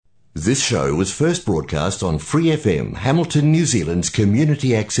This show was first broadcast on Free FM, Hamilton, New Zealand's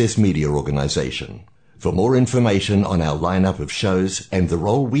community access media organisation. For more information on our lineup of shows and the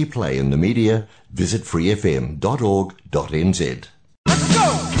role we play in the media, visit freefm.org.nz. Let's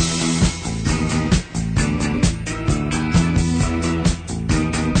go!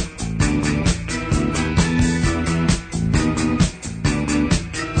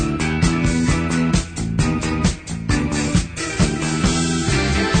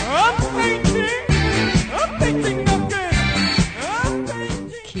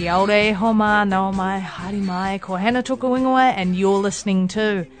 Kia ora, homa, nao mai, haere mai, ko Hannah tuku ingoa, and you're listening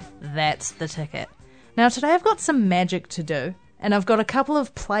to That's the Ticket. Now today I've got some magic to do, and I've got a couple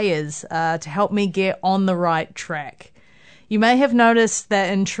of players to help me get on the right track. You may have noticed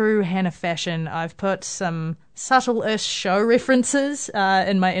that in true Hannah fashion, I've put some subtle-ish show references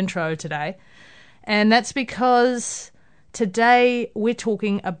in my intro today, and that's because today we're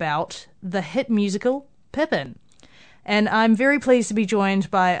talking about the hit musical Pippin. And I'm very pleased to be joined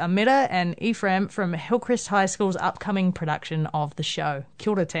by Amira and Ephraim from Hillcrest High School's upcoming production of the show.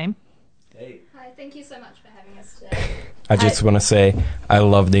 Kia ora, team. Hey. Hi, thank you so much for having us today. I just want to say I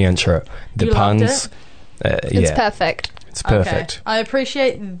love the intro. The You puns. loved It's perfect. It's perfect. Okay. I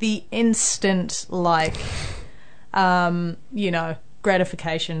appreciate the instant,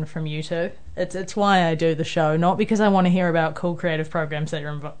 gratification from you two. It's why I do the show, not because I want to hear about cool creative programs that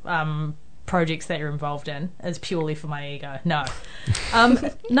you're projects that you're involved in. It's purely for my ego. No.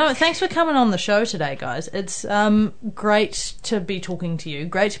 No, thanks for coming on the show today, guys. It's great to be talking to you.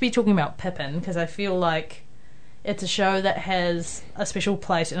 Great to be talking about Pippin, because I feel like it's a show that has a special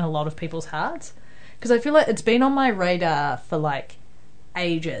place in a lot of people's hearts. Because I feel like it's been on my radar for,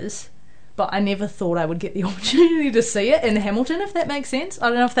 ages, but I never thought I would get the opportunity to see it in Hamilton, if that makes sense. I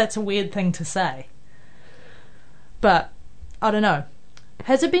don't know if that's a weird thing to say. But, I don't know.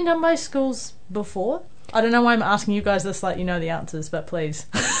 Has it been done by schools before? I don't know why I'm asking you guys this like you know the answers, but please.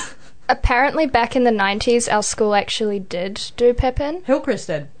 Apparently back in the 90s, our school actually did do Pippin. Hillcrest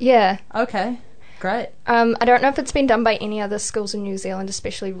did? Yeah. Okay, great. I don't know if it's been done by any other schools in New Zealand,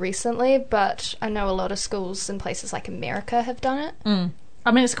 especially recently, but I know a lot of schools in places like America have done it.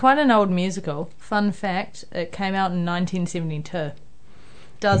 I mean, it's quite an old musical. Fun fact, it came out in 1972.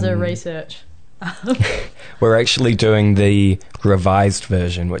 Does a research. We're actually doing the revised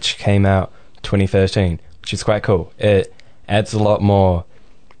version, which came out 2013, which is quite cool. It adds a lot more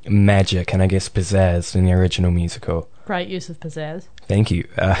magic and I guess pizzazz than the original musical. Great use of pizzazz. Thank you.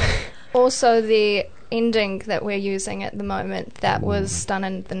 Also, the ending that we're using at the moment, that was done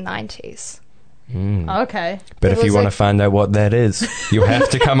in the 90s. Okay. But if you want to find out what that is, you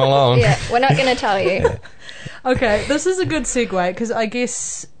have to come along. Yeah, we're not going to tell you. Okay, this is a good segue, because I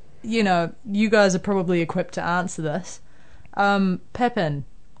guess, you guys are probably equipped to answer this. Pippin,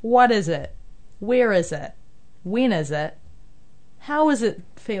 what is it? Where is it? When is it? How is it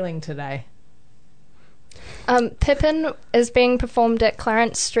feeling today? Pippin is being performed at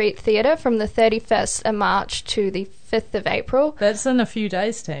Clarence Street Theatre from the 31st of March to the 5th of April. That's in a few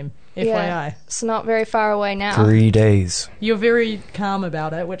days, team. FYI. Yeah, it's not very far away now. 3 days. You're very calm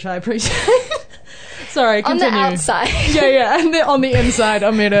about it, which I appreciate. Sorry, continue. On the outside. Yeah, and on the inside,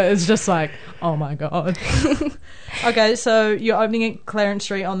 Amira is just like, oh my god. Okay, so you're opening at Clarence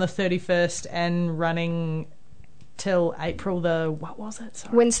Street on the 31st and running till April what was it?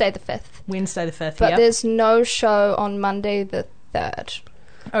 Sorry. Wednesday the 5th. Wednesday the 5th, But there's no show on Monday the 3rd.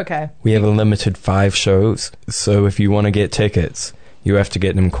 Okay. We have a limited 5 shows, so if you want to get tickets, you have to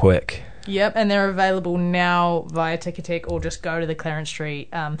get them quick. Yep, and they're available now via Ticketek, or just go to the Clarence Street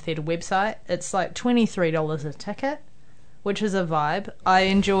Theatre website. It's like $23 a ticket, which is a vibe. I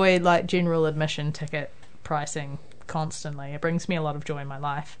enjoy general admission ticket pricing constantly. It brings me a lot of joy in my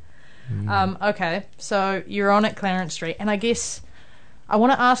life. Okay, so you're on at Clarence Street, and I guess I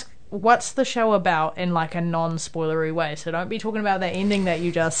want to ask, what's the show about in a non-spoilery way? So don't be talking about the ending that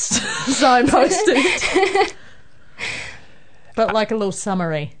you just signposted. But a little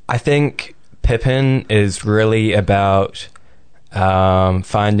summary. I think Pippin is really about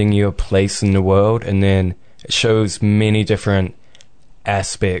finding your place in the world, and then it shows many different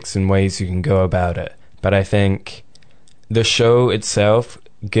aspects and ways you can go about it. But I think the show itself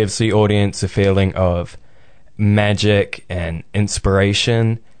gives the audience a feeling of magic and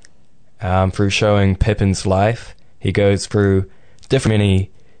inspiration through showing Pippin's life. He goes through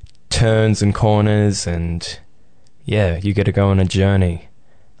many turns and corners, and yeah, you get to go on a journey.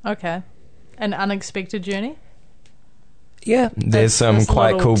 Okay. An unexpected journey? Yeah, there's some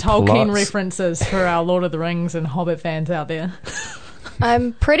quite cool Tolkien plots. references for our Lord of the Rings and Hobbit fans out there.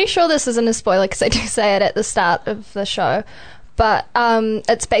 I'm pretty sure this isn't a spoiler because I do say it at the start of the show, but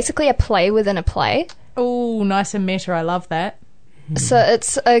it's basically a play within a play. Oh, nice and meta. I love that. So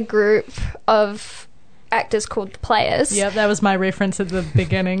it's a group of actors called the Players. Yep, that was my reference at the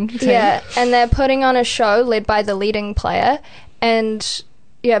beginning too. Yeah, and they're putting on a show led by the leading player. And,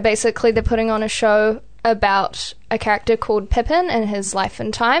 yeah, basically they're putting on a show about a character called Pippin and his life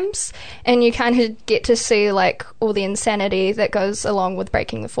and times. And you kind of get to see, like, all the insanity that goes along with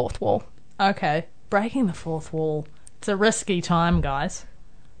breaking the fourth wall. Okay, breaking the fourth wall. It's a risky time, guys.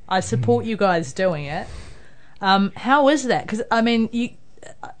 I support you guys doing it. How is that? Because, I mean,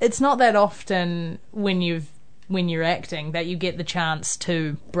 it's not that often when you're acting that you get the chance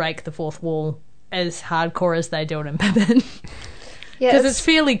to break the fourth wall as hardcore as they do it in Pippin. Yeah, Because it's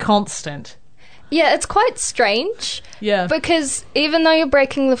fairly constant. Yeah, it's quite strange. Yeah. Because even though you're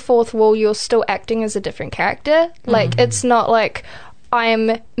breaking the fourth wall, you're still acting as a different character. Like, it's not like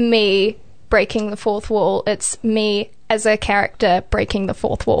I'm me breaking the fourth wall. It's me as a character breaking the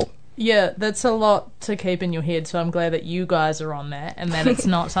fourth wall. Yeah, that's a lot to keep in your head, so I'm glad that you guys are on that and that it's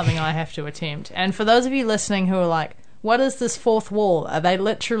not something I have to attempt. And for those of you listening who are like, what is this fourth wall? Are they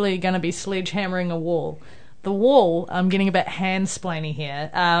literally going to be sledgehammering a wall? The wall, I'm getting a bit hand-splainy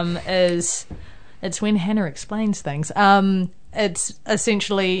here, it's when Hannah explains things. It's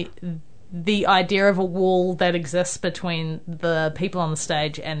essentially the idea of a wall that exists between the people on the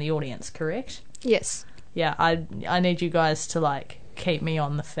stage and the audience, correct? Yes. Yeah, I need you guys to, like, keep me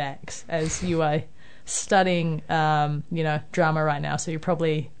on the facts, as you are studying, drama right now, so you're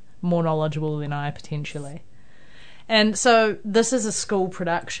probably more knowledgeable than I, potentially. And so this is a school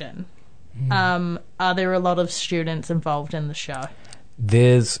production. Are there a lot of students involved in the show?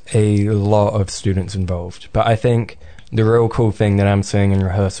 There's a lot of students involved, but I think the real cool thing that I'm seeing in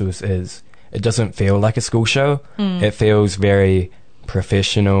rehearsals is it doesn't feel like a school show. It feels very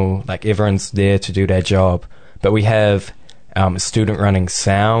professional, like everyone's there to do their job. But we have a student running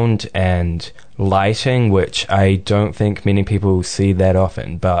sound and lighting, which I don't think many people see that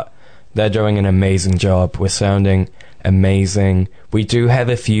often, but they're doing an amazing job. We're sounding amazing. We do have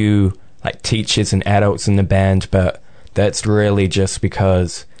a few like teachers and adults in the band, but that's really just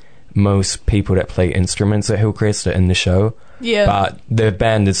because most people that play instruments at Hillcrest are in the show. Yeah. But the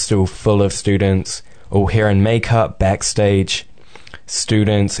band is still full of students, all hair and makeup, backstage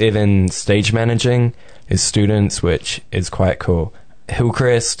students, even stage managing is students, which is quite cool.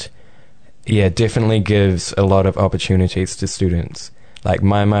 Hillcrest, yeah, definitely gives a lot of opportunities to students. Like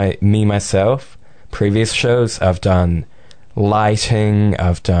myself, previous shows, I've done lighting,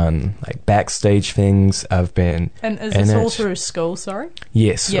 I've done like backstage things, I've been And is this all through school, sorry?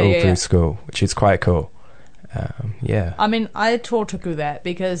 Yes, all through school, which is quite cool. Yeah. I mean, I took that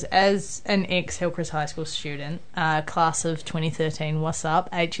because as an ex-Hillcrest High School student, class of 2013, what's up,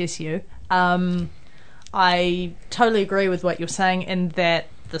 HSU, I totally agree with what you're saying in that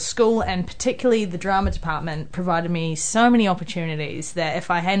the school and particularly the drama department provided me so many opportunities that if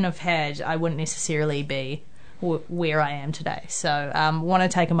I hadn't have had, I wouldn't necessarily be where I am today. So want to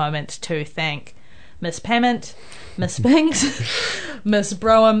take a moment to thank Miss Pammont, Miss Binks, Miss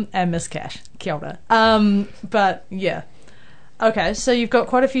Broham, and Miss Cash. Kia ora. But yeah. Okay, so you've got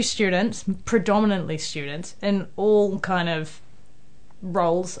quite a few students, predominantly students, in all kind of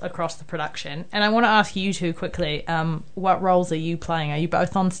roles across the production. And I want to ask you two quickly, what roles are you playing? Are you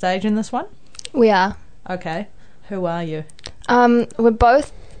both on stage in this one? We are. Okay. Who are you? We're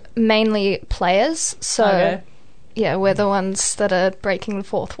both mainly players, so Okay. yeah, we're the ones that are breaking the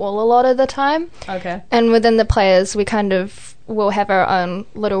fourth wall a lot of the time. Okay. And within the players, we kind of will have our own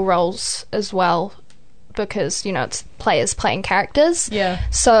little roles as well, because, you know, it's players playing characters. Yeah.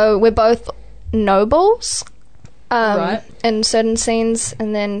 So we're both nobles Right. in certain scenes,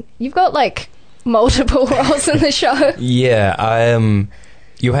 and then you've got, like, multiple roles in the show. Yeah,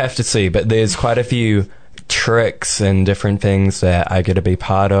 you have to see, but there's quite a few tricks and different things that I get to be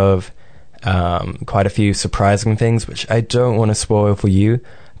part of. Quite a few surprising things, which I don't want to spoil for you.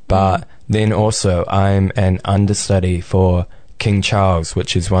 But then also, I'm an understudy for King Charles,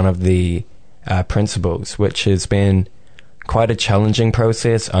 which is one of the principals, which has been quite a challenging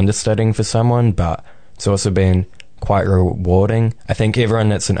process, understudying for someone, but it's also been quite rewarding. I think everyone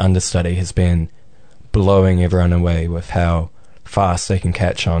that's an understudy has been blowing everyone away with how fast they can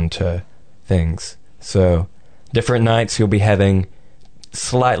catch on to things. So different nights you'll be having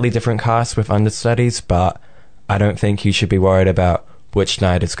slightly different casts with understudies, but I don't think you should be worried about which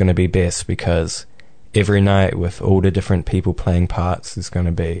night is going to be best, because every night with all the different people playing parts is going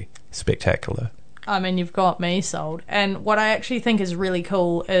to be spectacular. I mean, you've got me sold. And what I actually think is really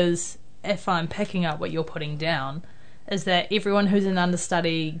cool is, if I'm picking up what you're putting down, is that everyone who's an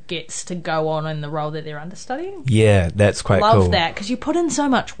understudy gets to go on in the role that they're understudying. Yeah, that's quite cool. Love that, because you put in so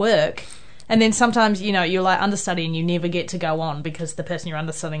much work. And then sometimes, you know, you're like understudy and you never get to go on because the person you're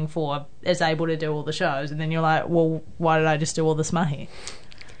understudying for is able to do all the shows. And then you're like, well, why did I just do all this mahi?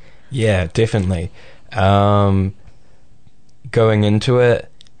 Yeah, definitely. Going into it,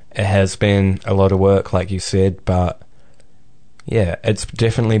 it has been a lot of work, like you said, but yeah, it's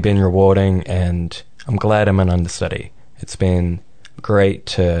definitely been rewarding, and I'm glad I'm an understudy. It's been great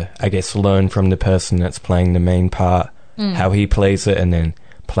to, I guess, learn from the person that's playing the main part, how he plays it, and then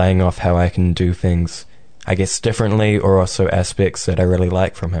playing off how I can do things, I guess, differently, or also aspects that I really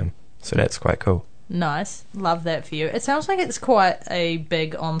like from him. So that's quite cool. Nice. Love that for you. It sounds like it's quite a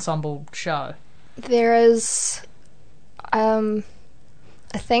big ensemble show. There is, I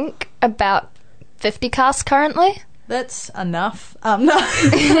think, about 50 casts currently. That's enough. No.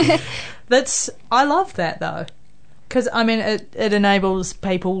 I love that, though. Because, I mean, it enables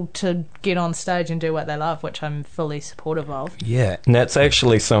people to get on stage and do what they love, which I'm fully supportive of. Yeah, and that's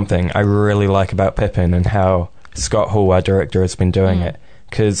actually something I really like about Pippin and how Scott Hall, our director, has been doing it.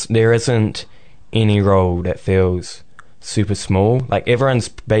 Because there isn't any role that feels super small. Like, everyone's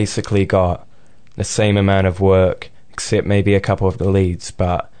basically got the same amount of work, except maybe a couple of the leads,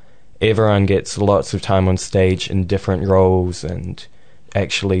 but everyone gets lots of time on stage in different roles and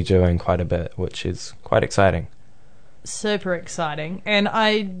actually doing quite a bit, which is quite exciting. Super exciting. And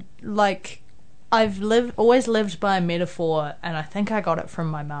I've always lived by a metaphor, and I think I got it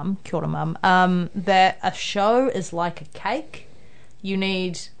from my mum, kia ora mum, that a show is like a cake. You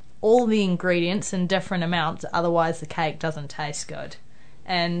need all the ingredients in different amounts, otherwise the cake doesn't taste good.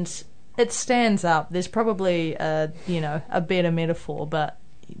 And it stands up. There's probably a better metaphor, but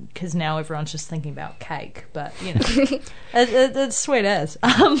because now everyone's just thinking about cake, but you know, it's sweet as.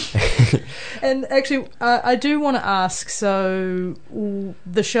 And actually, I do want to ask. So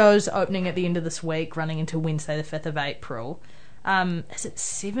the show's opening at the end of this week, running until Wednesday, the 5th of April. Is it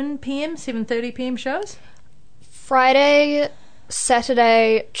 7 p.m., 7:30 p.m. shows? Friday,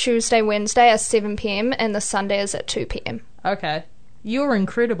 Saturday, Tuesday, Wednesday are 7 p.m. and the Sunday is at 2 p.m. Okay, you're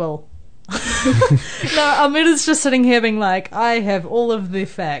incredible. No, Amita's just sitting here being like, I have all of the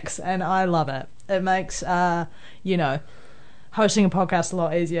facts and I love it. It makes, hosting a podcast a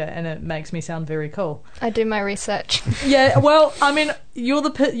lot easier, and it makes me sound very cool. I do my research. Yeah, well, I mean, you're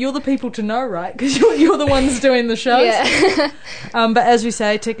the people to know, right? Because you're the ones doing the shows. Yeah. But as we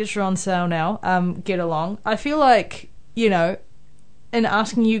say, tickets are on sale now. Get along. I feel like, in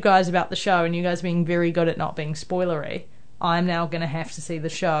asking you guys about the show and you guys being very good at not being spoilery, I'm now going to have to see the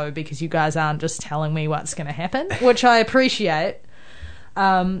show because you guys aren't just telling me what's going to happen, which I appreciate.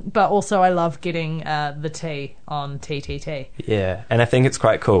 But also I love getting the tea on TTT. Yeah, and I think it's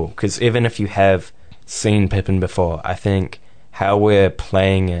quite cool because even if you have seen Pippin before, I think how we're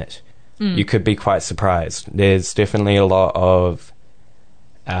playing it, you could be quite surprised. There's definitely a lot of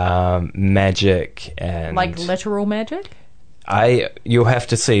magic and... Like literal magic? You'll have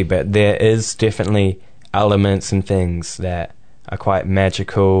to see, but there is definitely elements and things that are quite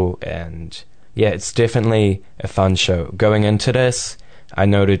magical, and yeah, it's definitely a fun show. Going into this, I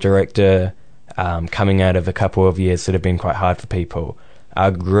know the director, coming out of a couple of years that have been quite hard for people,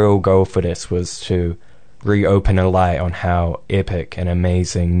 our real goal for this was to reopen a light on how epic and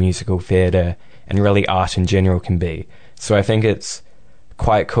amazing musical theatre and really art in general can be. So I think it's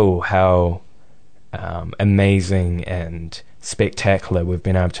quite cool how amazing and spectacular we've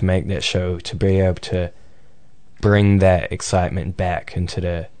been able to make that show, to be able to bring that excitement back into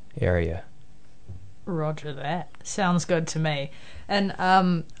the area. Roger that. Sounds good to me. And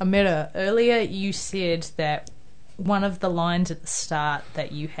Amira, earlier you said that one of the lines at the start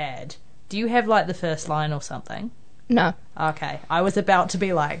that you had, do you have like the first line or something? No. Okay. I was about to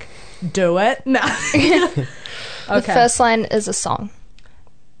be like, do it. No. Okay. The first line is a song.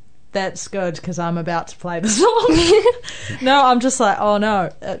 That's good because I'm about to play the song. No, I'm just like, oh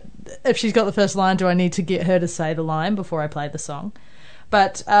no. If she's got the first line, do I need to get her to say the line before I play the song?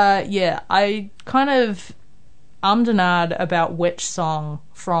 But yeah, I kind of ummed and ahed about which song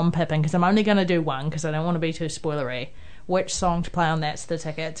from Pippin, because I'm only going to do one because I don't want to be too spoilery. Which song to play on That's the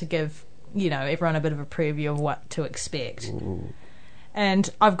Ticket, to give everyone a bit of a preview of what to expect. Ooh. And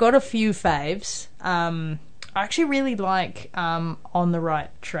I've got a few faves. I actually really like On the Right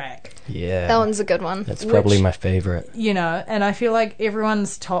Track. Yeah. That one's a good one. That's probably my favourite. And I feel like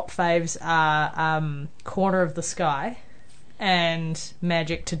everyone's top faves are Corner of the Sky and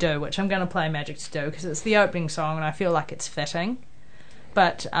Magic to Do, which I'm going to play Magic to Do because it's the opening song and I feel like it's fitting.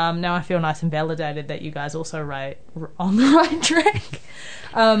 But now I feel nice and validated that you guys also rate On the Right Track.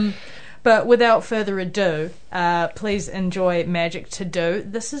 But without further ado, please enjoy Magic to Do.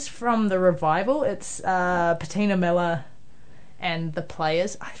 This is from the revival. It's Patina Miller and the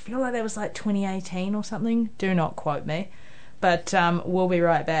Players. I feel like that was like 2018 or something. Do not quote me. But we'll be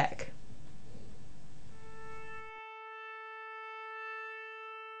right back.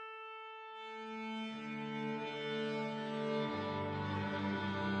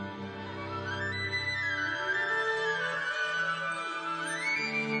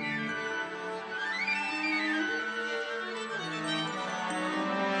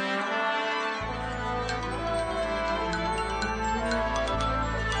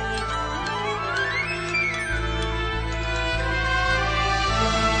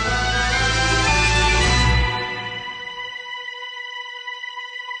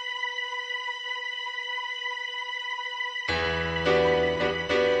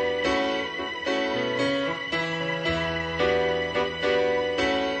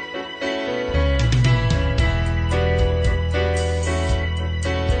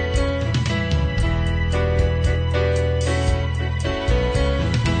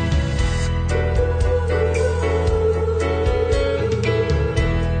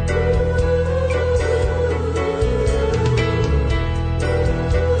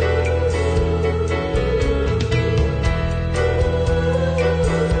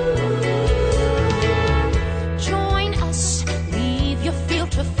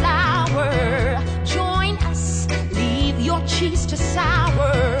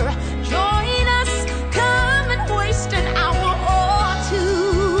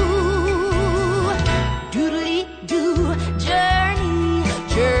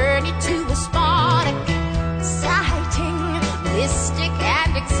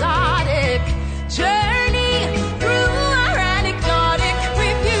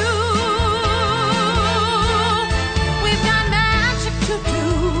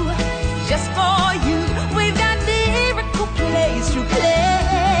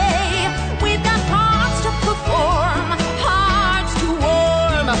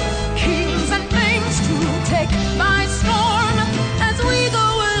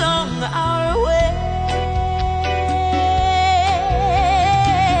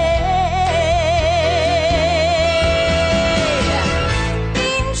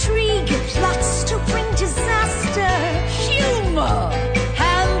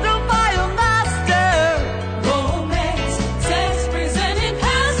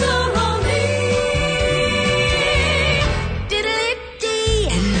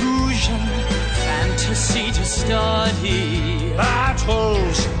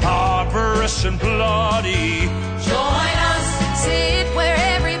 and bloody. Join us, sit where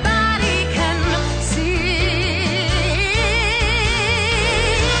everybody can see.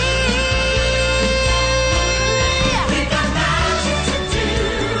 We've got magic to do,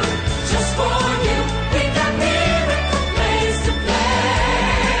 just for you. We've got miracle plays to play.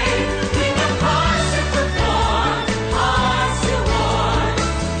 We've got hearts to perform, hearts to warm,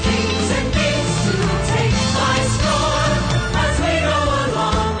 kings and kings to take by storm as we go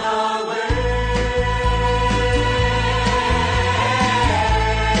along our way.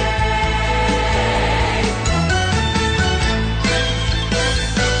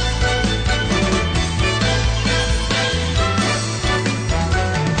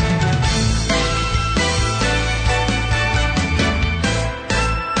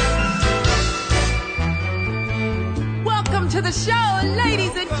 Welcome to the show,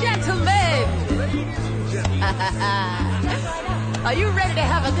 ladies and gentlemen. Are you ready to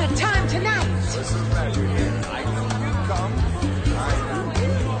have a good time tonight?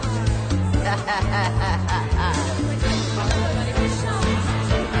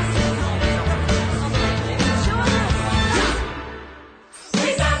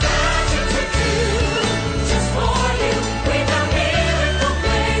 We got magic to do, just for you. We got miracle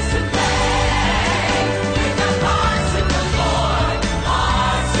plays to play. We got hearts to perform,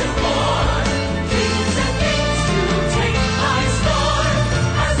 hearts to warm, kings and kings to take by storm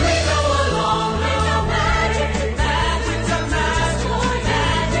as we go along. We got magic to magic to magic to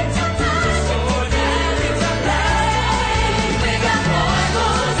magic to magic to play. We got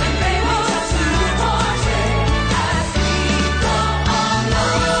boys and babies to portray as we go along.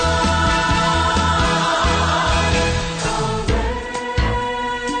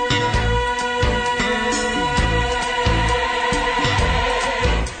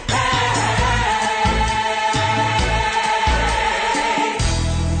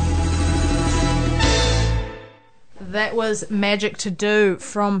 That was Magic to Do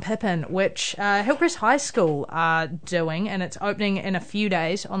from Pippin, which Hillcrest High School are doing, and it's opening in a few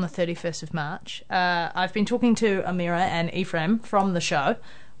days on the 31st of March. I've been talking to Amira and Ephraim from the show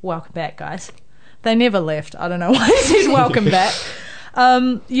welcome back, guys. They never left. I don't know why I said welcome back.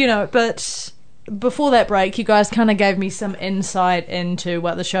 But before that break, you guys kind of gave me some insight into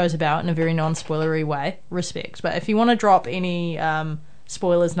what the show's about in a very non-spoilery way. Respect. But if you want to drop any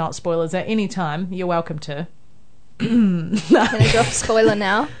spoilers, not spoilers, at any time, you're welcome to. Can I drop a spoiler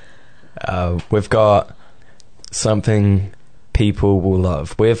now? We've got something people will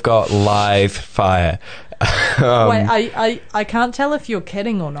love. We've got live fire. Wait, I can't tell if you're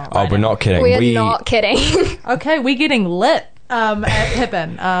kidding or not. Oh, we're not kidding. We're not kidding. Okay, we're getting lit at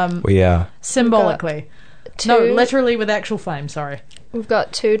Pippin. We are. Symbolically. No, literally with actual flame, sorry. We've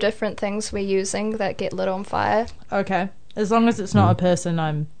got 2 different things we're using that get lit on fire. Okay. As long as it's not a person,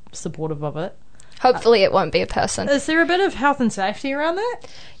 I'm supportive of it. Hopefully it won't be a person. Is there a bit of health and safety around that?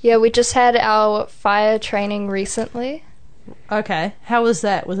 Yeah, we just had our fire training recently. Okay. How was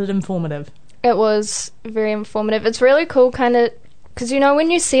that? Was it informative? It was very informative. It's really cool, kind of, because when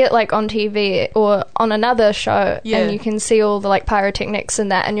you see it like on TV or on another show, and you can see all the like pyrotechnics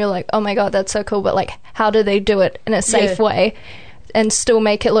and that, and you're like, oh my god, that's so cool. But like, how do they do it in a safe way and still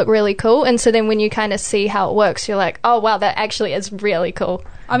make it look really cool? And so then when you kind of see how it works, you're like, oh wow, that actually is really cool.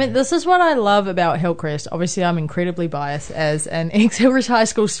 I mean, this is what I love about Hillcrest. Obviously, I'm incredibly biased as an ex-Hillcrest High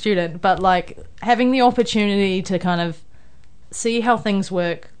School student, but like having the opportunity to kind of see how things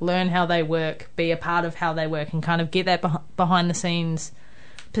work, learn how they work, be a part of how they work, and kind of get that behind-the-scenes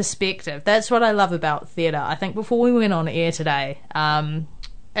perspective. That's what I love about theatre. I think before we went on air today, and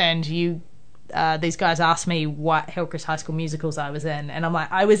these guys asked me what Hillcrest High School musicals I was in, and I'm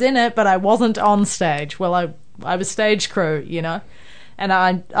like, I was in it, but I wasn't on stage. Well, I was stage crew, And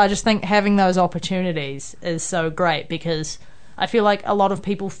I just think having those opportunities is so great, because I feel like a lot of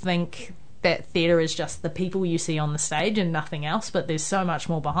people think that theatre is just the people you see on the stage and nothing else, but there's so much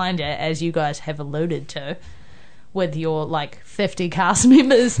more behind it, as you guys have alluded to, with your like 50 cast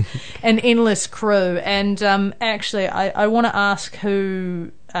members and endless crew. And actually, I want to ask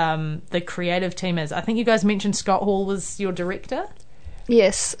who the creative team is. I think you guys mentioned Scott Hall was your director.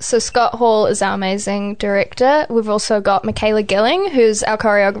 Yes, so Scott Hall is our amazing director. We've also got Michaela Gilling, who's our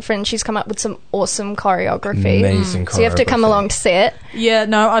choreographer, and she's come up with some awesome choreography. Amazing choreography. So you have to come along to see it. Yeah,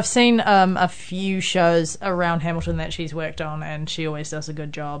 no, I've seen a few shows around Hamilton that she's worked on, and she always does a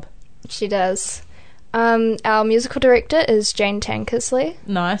good job. She does. Our musical director is Jane Tankersley.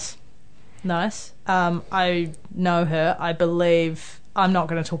 Nice. I know her. I believe... I'm not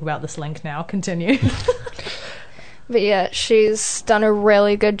going to talk about this link now. Continue. But yeah, she's done a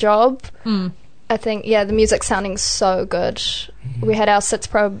really good job. I think, the music's sounding so good. We had our Sits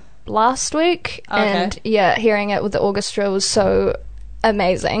Pro last week, and hearing it with the orchestra was so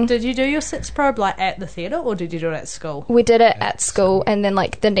amazing. Did you do your Sits Probe like at the theatre, or did you do it at school? We did it at school, and then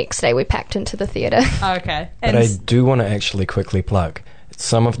like the next day we packed into the theatre. Okay. But I do want to actually quickly plug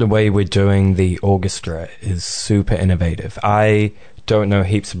some of the way we're doing the orchestra is super innovative. I don't know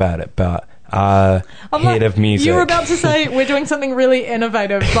heaps about it, but head of music. You were about to say we're doing something really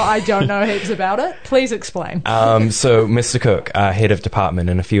innovative, but I don't know heaps about it. Please explain. So Mr. Cook, our head of department,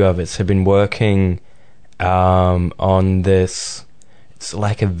 and a few others have been working on this. It's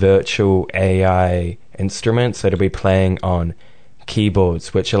like a virtual AI instrument that'll be playing on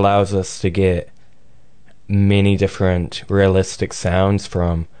keyboards, which allows us to get many different realistic sounds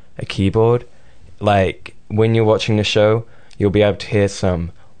from a keyboard. Like when you're watching the show, you'll be able to hear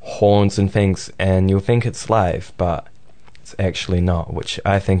some horns and things, and you'll think it's live, but it's actually not, which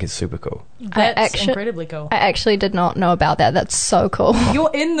I think is super cool. That's incredibly cool. I actually did not know about that. That's so cool. You're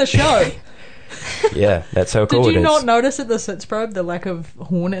in the show. Yeah, that's how cool it is. Did you not notice at the Sits Probe the lack of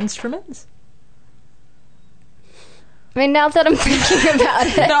horn instruments? I mean, now that I'm thinking about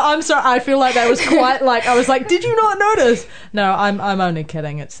it. No, I'm sorry. I feel like that was quite like, I was like, did you not notice? No, I'm only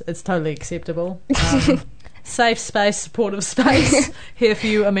kidding. It's totally acceptable. Safe space, supportive space here for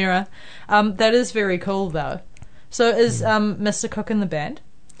you, Amira. That is very cool, though. So is Mr. Cook in the band?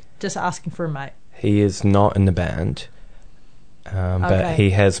 Just asking for a mate. He is not in the band, but he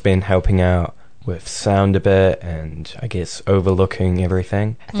has been helping out with sound a bit, and I guess overlooking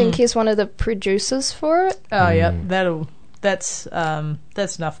everything. I think he's one of the producers for it. Oh yeah, that's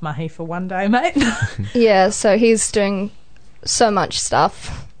enough mahi for one day, mate. Yeah, so he's doing so much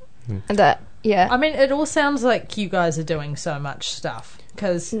stuff, and that. Yeah. I mean, it all sounds like you guys are doing so much stuff,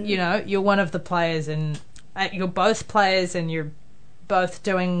 because, you're one of the players, and you're both players, and you're both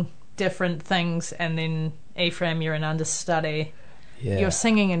doing different things, and then Ephraim, you're an understudy. Yeah. You're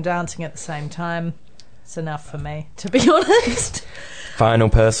singing and dancing at the same time. It's enough for me, to be honest. Final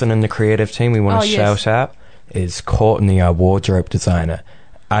person in the creative team we want to shout out is Courtney, our wardrobe designer.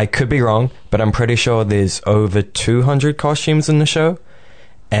 I could be wrong, but I'm pretty sure there's over 200 costumes in the show.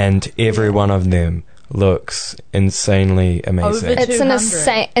 and every one of them looks insanely amazing. Over It's an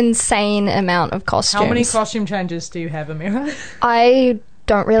 200. insane amount of costumes. How many costume changes do you have, Amira? I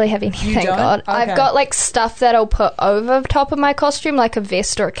don't really have any, You thank don't? God. Okay. I've got like stuff that I'll put over top of my costume, like a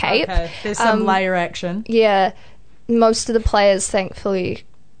vest or a cape. Okay, there's some layer action. Yeah, most of the players, thankfully,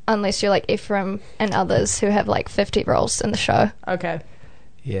 unless you're like Ephraim and others who have like 50 roles in the show. Okay.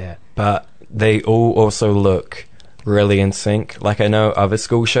 Yeah, but they all also look really in sync. Like I know other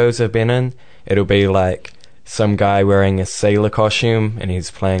school shows I've been in, it'll be like some guy wearing a sailor costume and he's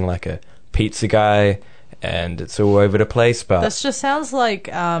playing like a pizza guy, and it's all over the place. But This just sounds like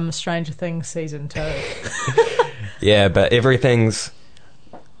Stranger Things season 2. yeah, but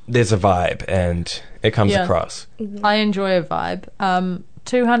there's a vibe and it comes Yeah. across. I enjoy a vibe.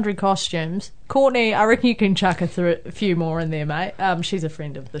 200 costumes. Courtney, I reckon you can chuck a few more in there, mate. She's a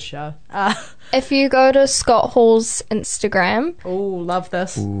friend of the show. If you go to Scott Hall's Instagram, Oh, love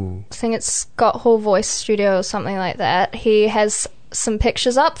this. Ooh. I think it's Scott Hall Voice Studio or something like that, he has some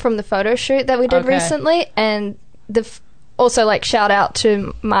pictures up from the photo shoot that we did Okay. recently, and also like shout out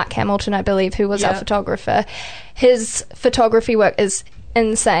to Mark Hamilton, I believe, who was our Yeah. photographer. His photography work is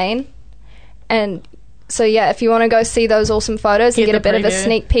insane, and so yeah, if you want to go see those awesome photos and Get get a the bit of a preview.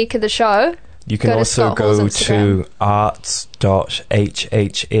 sneak peek of the show, You can Go to also Scott Hall's go Instagram. to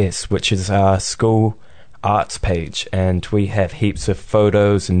arts.hhs, which is our school arts page, and we have heaps of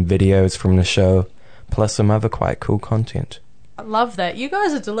photos and videos from the show, plus some other quite cool content. I love that. You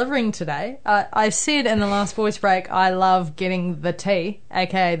guys are delivering today. I said in the last voice break, I love getting the tea,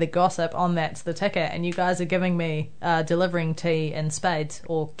 aka the gossip, on That's the Ticket, and you guys are giving me delivering tea in spades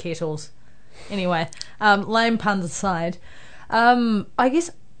or kettles. Anyway, lame puns aside, I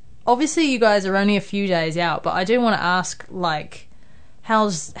guess obviously you guys are only a few days out, but I do want to ask, like,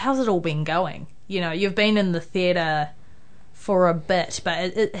 how's it all been going? You know, you've been in the theatre for a bit,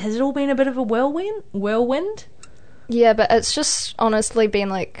 but has it all been a bit of a whirlwind? yeah, but it's just honestly been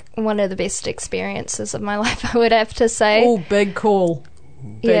like one of the best experiences of my life, I would have to say. Oh, big call.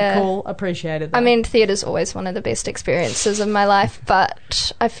 Big Yeah. call. Appreciated that. I mean, theatre's always one of the best experiences of my life,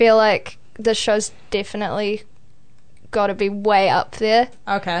 but I feel like the show's definitely got to be way up there.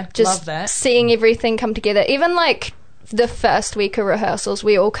 okay, Just love that. seeing everything come together. Even like the first week of rehearsals,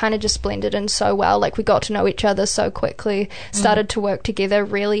 we all kind of just blended in so well. Like we got to know each other so quickly, started to work together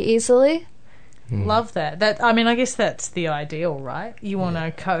really easily. Love that. I mean, I guess that's the ideal, right? You want a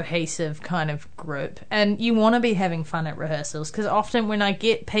cohesive kind of group, and you want to be having fun at rehearsals, because often when I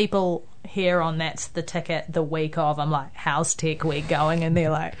get people here on That's the Ticket the week of, I'm like, how's tech week going? And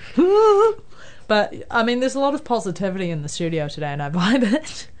they're like, but I mean, there's a lot of positivity in the studio today, and I vibe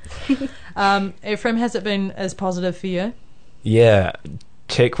it. Ephraim, has it been as positive for you? Yeah,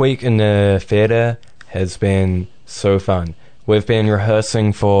 Tech Week in the theatre has been so fun. We've been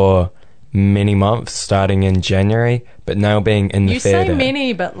rehearsing for many months, starting in January, but now being in the You theatre. say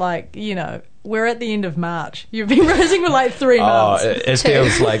many, but like, you know, we're at the end of March. You've been rehearsing for like 3 Oh, months. it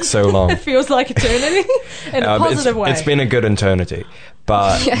feels like so long. It feels like eternity in a positive way. It's been a good eternity.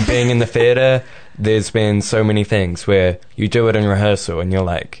 But being in the theatre, there's been so many things where you do it in rehearsal and you're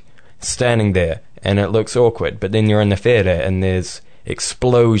like standing there and it looks awkward, but then you're in the theatre and there's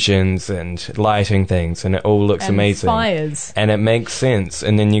explosions and lighting things and it all looks And amazing. fires. And it makes sense.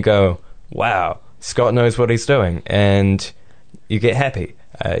 And then you go, wow, Scott knows what he's doing. And you get happy.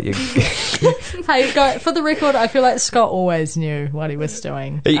 Hey, for the record, I feel like Scott always knew what he was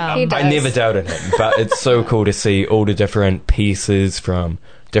doing. I does. never doubted him, but it's so cool to see all the different pieces from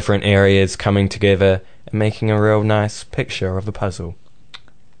different areas coming together and making a real nice picture of a puzzle.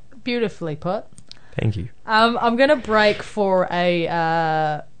 Beautifully put. Thank you. I'm going to break for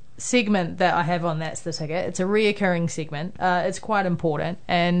a segment that I have on That's the Ticket. It's a reoccurring segment. It's quite important.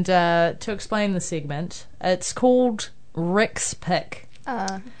 And to explain the segment, it's called Rick's Pick.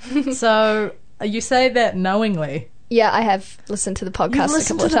 So you say that knowingly. Yeah, I have listened to the You've podcast a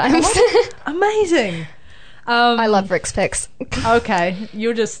listened couple to of the times. pod? Amazing. I love Rick's picks. Okay,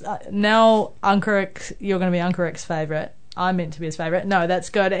 you're just now Uncle Rick. You're going to be Uncle Rick's favourite. I'm meant to be his favourite. No, that's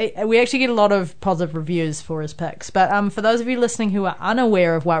good. We actually get a lot of positive reviews for his picks. But for those of you listening who are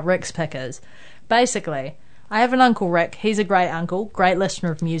unaware of what Rick's pick is, basically, I have an Uncle Rick. He's a great uncle, great listener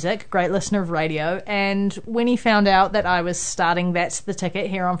of music, great listener of radio. And when he found out that I was starting That's the Ticket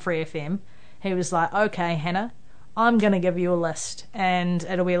here on Free FM, he was like, okay, Hannah, I'm going to give you a list. And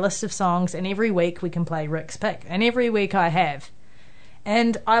it'll be a list of songs. And every week we can play Rick's pick. And every week I have.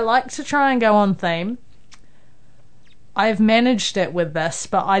 And I like to try and go on theme. I've managed it with this,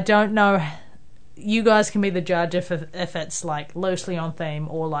 but I don't know. You guys can be the judge if it's like loosely on theme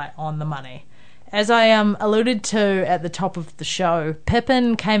or like on the money. as I alluded to at the top of the show,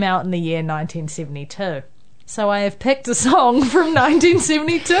 Pippin came out in the year 1972. So I have picked a song from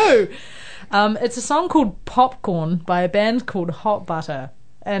 1972. It's a song called Popcorn by a band called Hot Butter.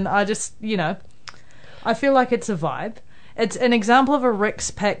 And I just, I feel like it's a vibe. It's an example of a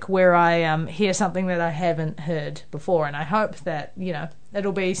Rick's pick where I hear something that I haven't heard before. And I hope that,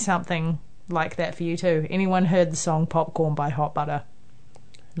 it'll be something like that for you too. Anyone heard the song Popcorn by Hot Butter?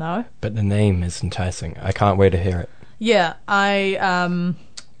 No? But the name is enticing. I can't wait to hear it. Yeah, I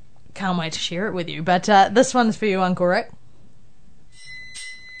can't wait to share it with you. But this one's for you, Uncle Rick.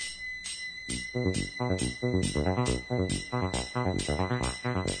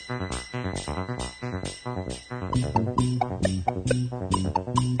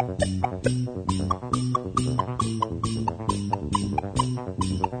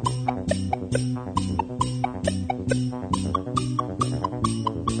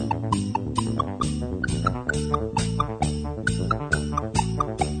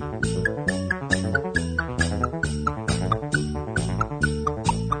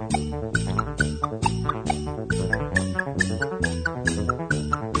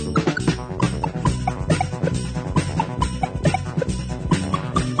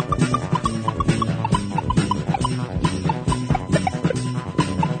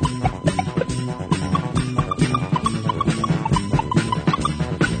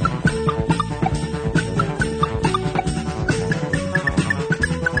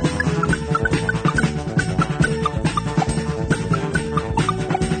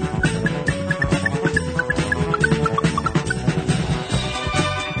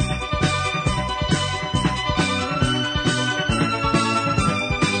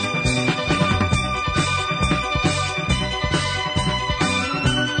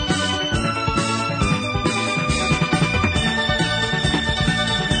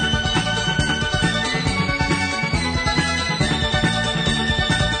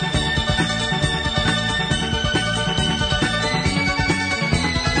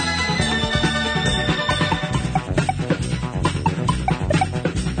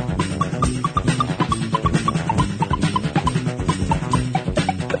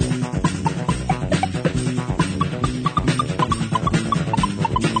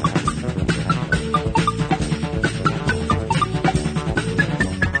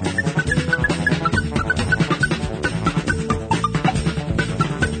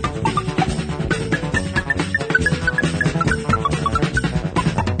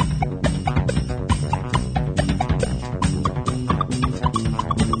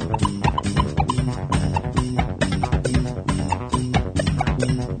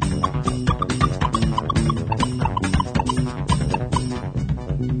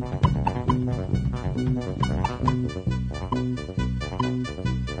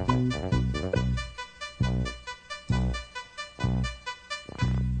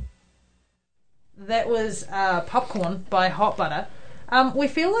 That was Popcorn by Hot Butter. We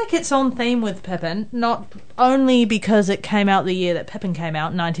feel like it's on theme with Pippin, not only because it came out the year that Pippin came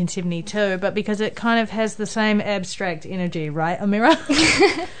out in 1972, but because it kind of has the same abstract energy, right, Amira?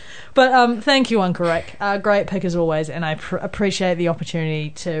 But thank you, Uncle Rick. Great pick as always, and I appreciate the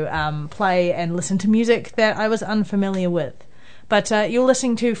opportunity to play and listen to music that I was unfamiliar with. But you're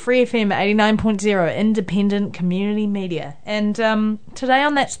listening to Free FM 89.0, independent community media. And today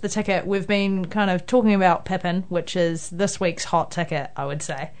on That's the Ticket, we've been kind of talking about Pippin, which is this week's hot ticket, I would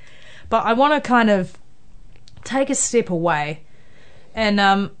say. But I want to kind of take a step away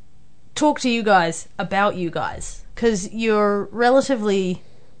and talk to you guys about you guys. Because you're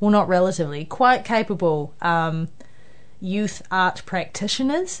quite capable youth art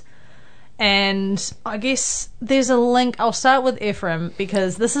practitioners. And I guess there's a link. I'll start with Ephraim,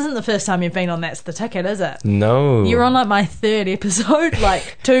 because this isn't the first time you've been on That's the Ticket, is it? No. You were on like my third episode,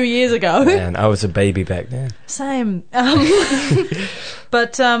 like 2 years ago. Man, I was a baby back then. Same.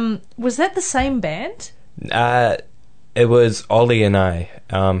 But was that the same band? It was Ollie and I,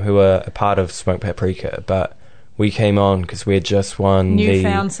 who were a part of Smoke Paprika, but we came on because we had just won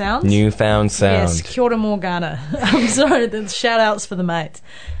Newfound Sounds? Newfound Sound. Yes, Kia ora Morgana. I'm sorry, the shout-outs for the mates.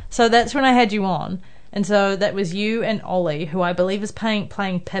 So that's when I had you on. And so that was you and Ollie, who I believe is playing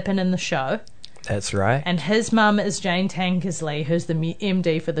Pippin in the show. That's right. And his mum is Jane Tankersley, who's the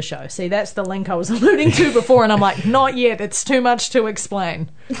MD for the show. See, that's the link I was alluding to before, and I'm like, not yet, it's too much to explain.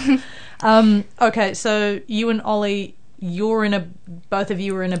 Okay, so you and Ollie, both of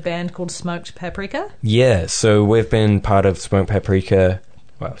you were in a band called Smoked Paprika? Yeah, so we've been part of Smoke Paprika,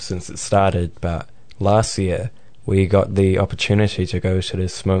 well, since it started, but last year we got the opportunity to go to the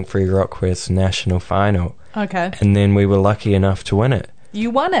Smoke Free Rock Quest National Final. Okay. And then we were lucky enough to win it. You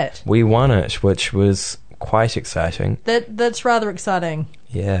won it. We won it, which was quite exciting. That's rather exciting.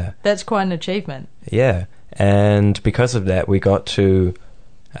 Yeah. That's quite an achievement. Yeah. And because of that, we got to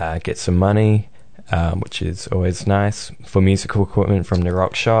get some money, which is always nice, for musical equipment from the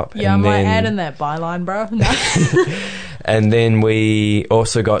rock shop. Yeah, and I might add in that byline, bro. No. And then we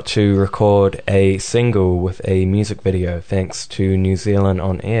also got to record a single with a music video thanks to New Zealand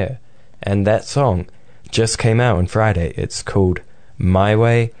On Air. And that song just came out on Friday. It's called My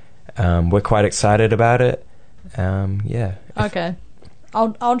Way. We're quite excited about it. Yeah. Okay.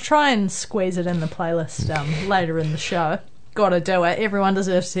 I'll try and squeeze it in the playlist later in the show. Gotta do it. Everyone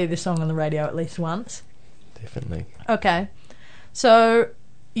deserves to hear this song on the radio at least once. Definitely. Okay. So,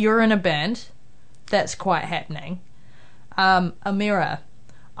 you're in a band. That's quite happening. Amira,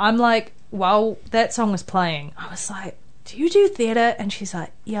 I'm like, while that song was playing, I was like, do you do theatre? And she's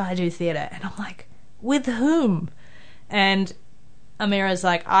like, yeah, I do theatre. And I'm like, with whom? And Amira's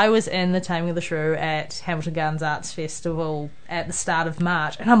like, I was in The Taming of the Shrew at Hamilton Gardens Arts Festival at the start of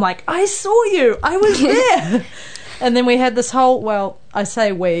March. And I'm like, I saw you. I was there. And then we had this whole, well, I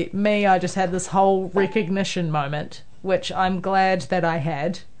say I just had this whole recognition moment, which I'm glad that I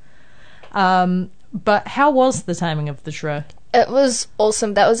had. But how was The Taming of the Shrew? It was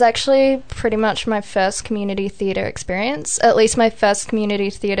awesome. That was actually pretty much my first community theatre experience, at least my first community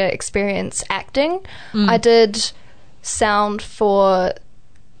theatre experience acting. I did sound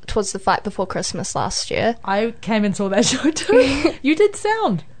towards the Fight Before Christmas last year. I came and saw that show too. You did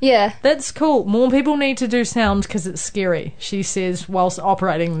sound. Yeah. That's cool. More people need to do sound because it's scary, she says, whilst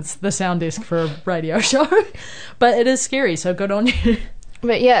operating the sound desk for a radio show. But it is scary, so good on you.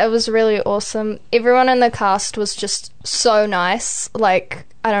 But yeah, it was really awesome. Everyone in the cast was just so nice. Like,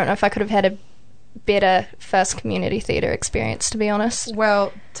 I don't know if I could have had a better first community theatre experience, to be honest.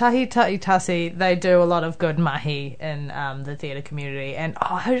 Well, Tahi Tahi Tasi, they do a lot of good mahi in the theatre community. And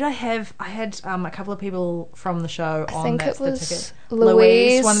who did I have? I had a couple of people from the show on. I think That's it was the ticket.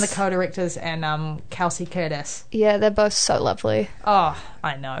 Louise, one of the co-directors, and Kelsey Curtis. Yeah, they're both so lovely. Oh,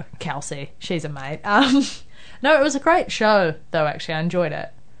 I know. Kelsey. She's a mate. No, it was a great show, though, actually. I enjoyed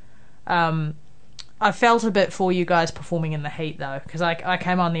it. I felt a bit for you guys performing in the heat, though, because I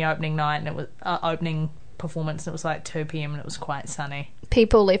came on the opening night, and it was opening performance, and it was like 2 p.m, and it was quite sunny.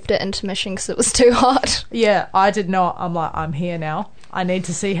 People left at intermission because it was too hot. Yeah, I did not. I'm like, I'm here now. I need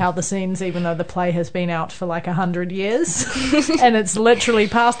to see how the scenes, even though the play has been out for like 100 years, and it's literally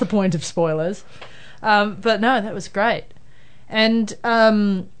past the point of spoilers. But no, that was great. And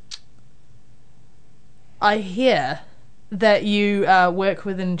I hear that you work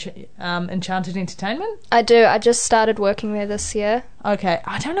with Enchanted Entertainment? I do. I just started working there this year. Okay.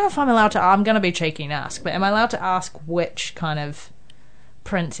 I don't know if I'm allowed to... I'm going to be cheeky and ask, but am I allowed to ask which kind of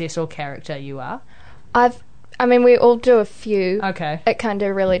princess or character you are? We all do a few. Okay. It kind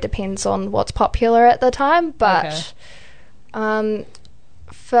of really depends on what's popular at the time, but... Okay.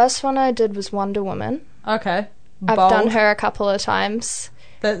 First one I did was Wonder Woman. Okay. I've Bold. done her a couple of times.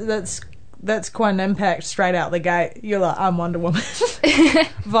 That's quite an impact straight out the gate. You're like, I'm Wonder Woman.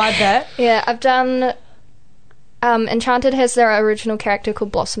 Vibe that. Yeah, I've done... Enchanted has their original character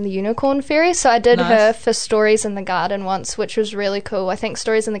called Blossom the Unicorn Fairy, so I did her for Stories in the Garden once, which was really cool. I think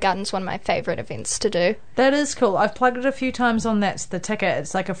Stories in the Garden is one of my favourite events to do. That is cool. I've plugged it a few times on That's the Ticket.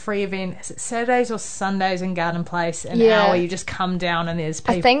 It's like a free event. Is it Saturdays or Sundays in Garden Place? An hour, you just come down and there's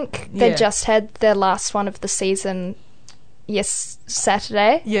people. I think they just had their last one of the season,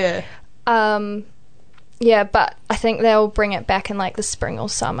 Saturday. Yeah. Yeah, but I think they'll bring it back in like the spring or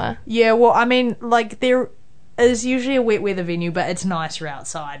summer. Yeah, well, I mean, like there is usually a wet weather venue, but it's nicer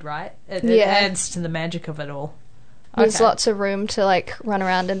outside, right? It adds to the magic of it all. There's lots of room to like run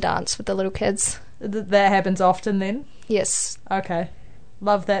around and dance with the little kids. That happens often then? Yes. Okay.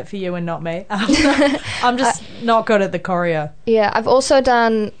 Love that for you and not me. I'm just not good at the choreo. Yeah,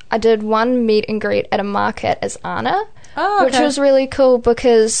 I did one meet and greet at a market as Anna. Oh, okay. Which was really cool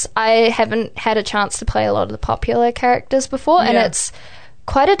because I haven't had a chance to play a lot of the popular characters before, and it's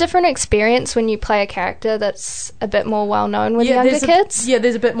quite a different experience when you play a character that's a bit more well-known with younger kids.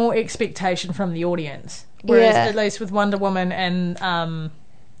 There's a bit more expectation from the audience. Whereas, at least with Wonder Woman and,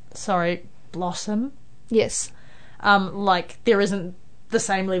 Blossom. Yes. Like, there isn't the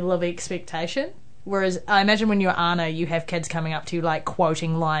same level of expectation. Whereas, I imagine when you're Anna, you have kids coming up to you, like,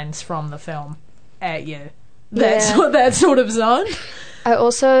 quoting lines from the film at you. That sort of zone. I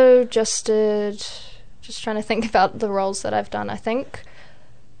also just trying to think about the roles that I've done. I think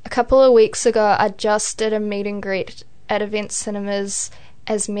a couple of weeks ago I just did a meet and greet at Event Cinemas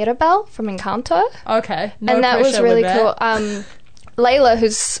as Mirabelle from Encanto. Okay. And that was really cool. Layla,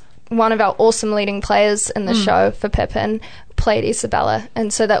 who's one of our awesome leading players in the show for Pippin, played Isabella,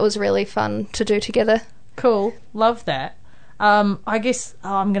 and so that was really fun to do together. Cool. Love that. I guess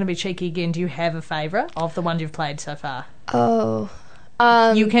I'm going to be cheeky again. Do you have a favourite of the ones you've played so far? Oh.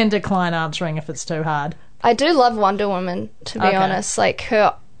 You can decline answering if it's too hard. I do love Wonder Woman, to be Okay. honest. Like,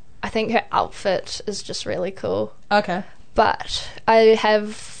 I think her outfit is just really cool. Okay. But I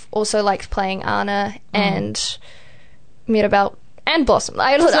have also liked playing Anna and Mirabelle and Blossom.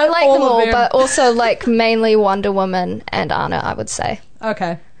 I like all them of all, them. but also like mainly Wonder Woman and Anna, I would say.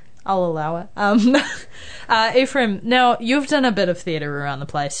 Okay. I'll allow it. Ephraim, now you've done a bit of theatre around the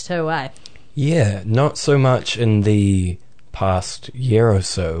place too, eh? Yeah, not so much in the past year or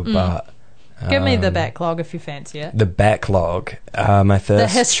so, but Give me the backlog if you fancy it. the backlog. My The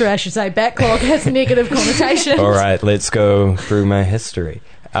first. history, I should say. Backlog has negative connotations. All right, let's go through my history.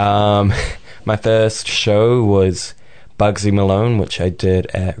 My first show was Bugsy Malone, which I did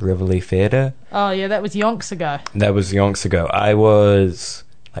at Rivoli Theatre. Oh, yeah, that was yonks ago. That was yonks ago. I was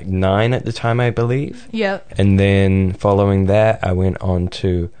like 9 at the time, I believe. Yeah. And then following that, I went on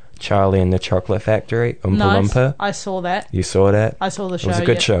to Charlie and the Chocolate Factory, Oompa Nice. Loompa. I saw that. You saw that? I saw the show. It was a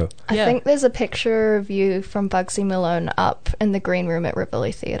good yeah. show. Yeah. I think there's a picture of you from Bugsy Malone up in the green room at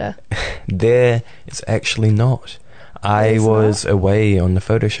Rivoli Theatre. There, it's actually not. I It's was away on the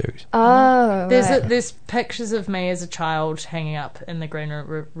photo shoot. Oh, right. There's pictures of me as a child hanging up in the Green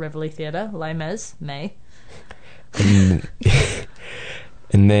Room Rivoli Theatre. Les Mis, me.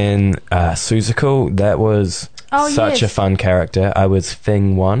 And then Suzuko, that was Oh, such yes. a fun character. I was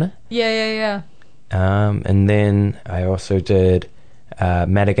Thing 1. Yeah. And then I also did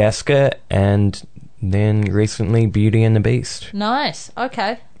Madagascar, and then recently Beauty and the Beast. Nice.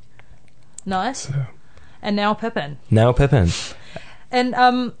 Okay. Nice. And now Pippin. Now Pippin. And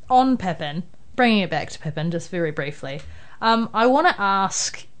on Pippin, bringing it back to Pippin just very briefly, I want to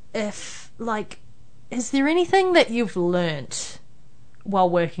ask if, like, is there anything that you've learnt while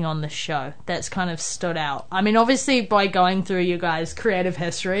working on this show that's kind of stood out? I mean, obviously by going through you guys' creative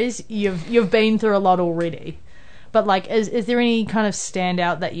histories, you've been through a lot already. But like, is there any kind of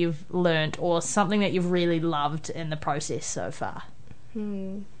standout that you've learnt or something that you've really loved in the process so far?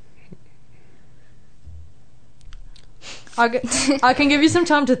 I can give you some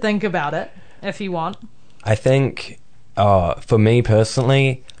time to think about it if you want. I think, for me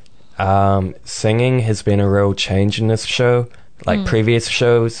personally, singing has been a real change in this show. Like previous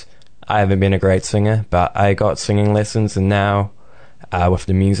shows, I haven't been a great singer, but I got singing lessons, and now with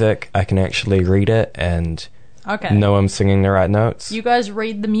the music, I can actually read it and Okay. know I'm singing the right notes. You guys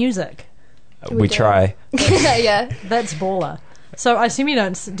read the music. We do. try. Yeah. That's baller. So I assume you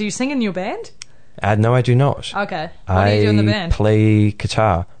don't. Do you sing in your band? No, I do not. Okay. What do you do in the band? Play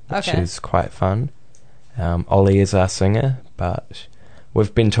guitar, which Okay. is quite fun. Ollie is our singer, but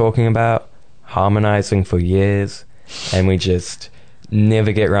we've been talking about harmonising for years, and we just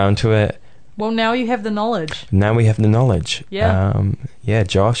never get round to it. Well, now you have the knowledge. Now we have the knowledge. Yeah. Yeah,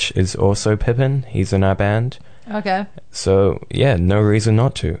 Josh is also Pippin. He's in our band. Okay. So, yeah, no reason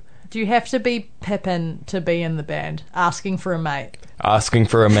not to. Do you have to be Pippin to be in the band? Asking for a mate. Asking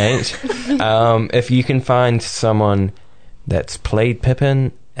for a mate. If you can find someone that's played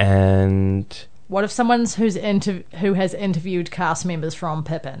Pippin and... What if someone's who has interviewed cast members from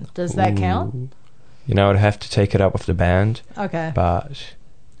Pippin? Does that count? You know, I'd have to take it up with the band. Okay. But...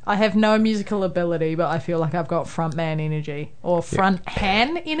 I have no musical ability, but I feel like I've got frontman energy. Or front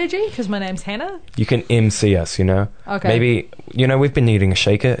Han energy, because my name's Hannah. you can MC us, you know? Okay. Maybe, you know, we've been needing a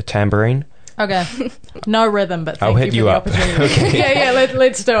shaker, a tambourine. Okay. No rhythm, but thank I'll hit you for you the up. opportunity. Okay.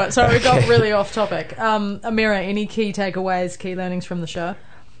 Let's do it. Sorry, we got really off topic. Amira, any key takeaways, key learnings from the show?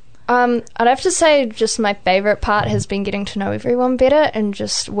 I'd have to say just my favourite part has been getting to know everyone better and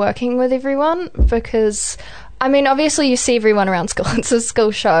just working with everyone, because I mean, obviously you see everyone around school. It's a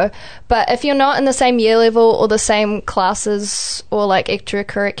school show. But if you're not in the same year level or the same classes or like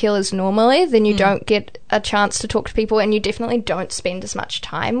extracurriculars normally, then you don't get a chance to talk to people, and you definitely don't spend as much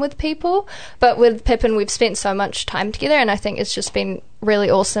time with people. But with Pippin, we've spent so much time together, and I think it's just been really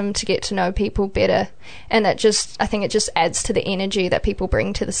awesome to get to know people better. And I think it just adds to the energy that people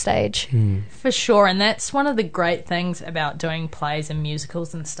bring to the stage. For sure, and that's one of the great things about doing plays and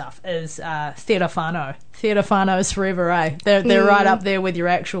musicals and stuff is theatre whānau. Theatre whānau's forever, eh? They're right up there with your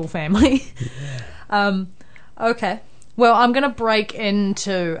actual family. Okay. Well, I'm going to break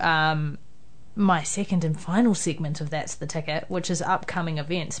into my second and final segment of That's the Ticket, which is upcoming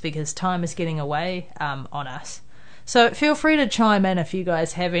events, because time is getting away on us. So feel free to chime in if you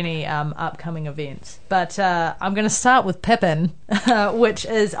guys have any upcoming events. But I'm going to start with Pippin, which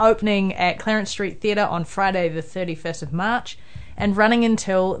is opening at Clarence Street Theatre on Friday the 31st of March and running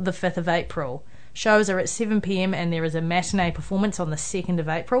until the 5th of April. Shows are at 7 p.m. and there is a matinee performance on the 2nd of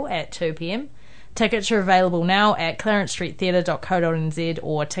April at 2 p.m. Tickets are available now at clarencestreettheatre.co.nz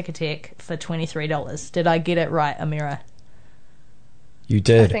or Ticketek for $23. Did I get it right, Amira? You I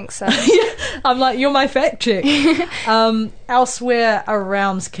did. think so. I'm like, you're my fact check. Elsewhere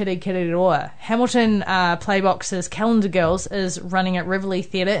around Kirikiriroa, Hamilton Playbox's Calendar Girls is running at Rivoli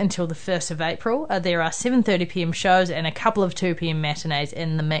Theatre until the 1st of April. There are 7:30pm shows and a couple of 2pm matinees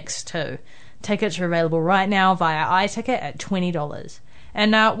in the mix too. Tickets are available right now via iTicket at $20.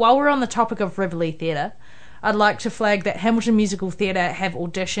 And while we're on the topic of Rivoli Theatre, I'd like to flag that Hamilton Musical Theatre have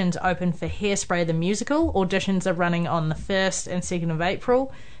auditions open for Hairspray the Musical. Auditions are running on the 1st and 2nd of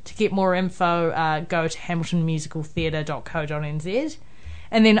April. To get more info, go to hamiltonmusicaltheatre.co.nz.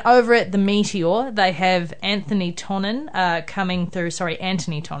 And then over at the Meteor, they have Anthony Tonnan coming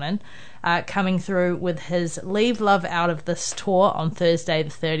through with his Leave Love Out of This tour on Thursday the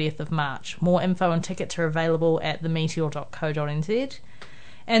 30th of March. More info and tickets are available at themeteor.co.nz.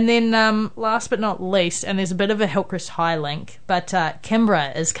 And then last but not least, and there's a bit of a Hillcrest High link, but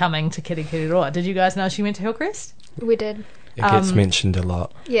Kimbra is coming to Kirikiriroa. Did you guys know she went to Hillcrest? We did. It gets mentioned a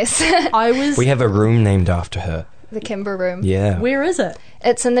lot. Yes. We have a room named after her. The Kimber room. Yeah. Where is it?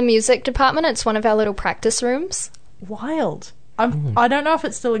 It's in the music department. It's one of our little practice rooms. Wild. I don't know if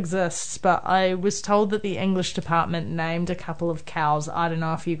it still exists, but I was told that the English department named a couple of cows. I don't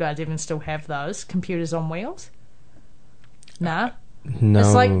know if you guys even still have those. Computers on wheels? Nah? No.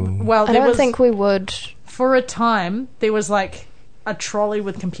 It's like, well, I don't think we would. For a time, there was like a trolley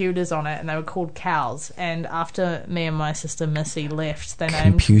with computers on it, and they were called cows. And after me and my sister Missy left, they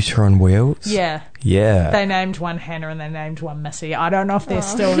named... Computer on wheels? Yeah. Yeah. They named one Hannah and they named one Missy. I don't know if they're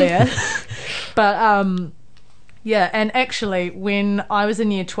still there. But, yeah, and actually, when I was in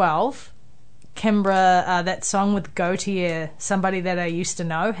year 12, Kimbra, that song with Gautier, Somebody That I Used to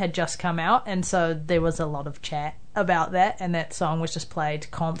Know, had just come out, and so there was a lot of chat about that, and that song was just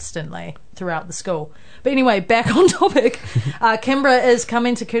played constantly throughout the school. But anyway, back on topic. Kimbra is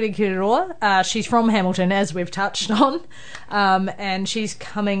coming to Kirikiriroa. She's from Hamilton, as we've touched on, and she's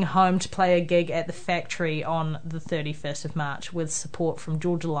coming home to play a gig at the Factory on the 31st of March with support from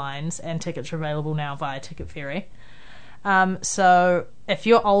Georgia Lines, and tickets are available now via Ticket Ferry. So if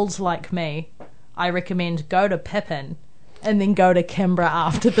you're old like me, I recommend go to Pippin and then go to Kimbra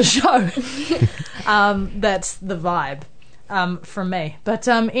after the show. That's the vibe from me. But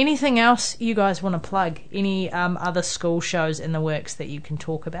anything else you guys want to plug? Any other school shows in the works that you can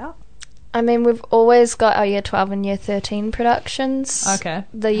talk about? I mean, we've always got our Year 12 and Year 13 productions. Okay.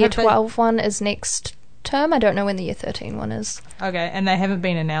 The Year 12 one is next term. I don't know when the Year 13 one is. Okay, and they haven't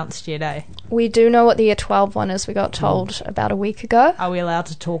been announced yet, eh? We do know what the Year 12 one is. We got told about a week ago. Are we allowed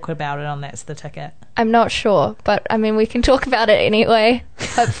to talk about it on That's the Ticket? I'm not sure, but I mean, we can talk about it anyway.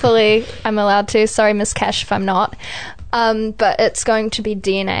 Hopefully I'm allowed to. Sorry, Miss Cash, if I'm not. But it's going to be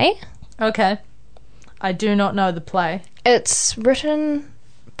DNA. Okay. I do not know the play. It's written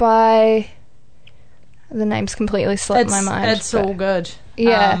by... The name's completely slipped my mind. It's all good.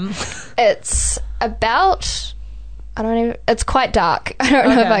 Yeah. It's about... It's quite dark. I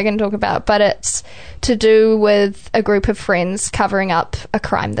don't know if I can talk about, but it's to do with a group of friends covering up a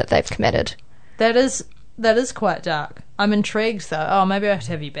crime that they've committed. That is quite dark. I'm intrigued though. Oh, maybe I have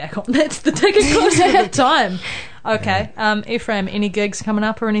to have you back on. That's the Ticket closer to the time. Okay. Ephraim, any gigs coming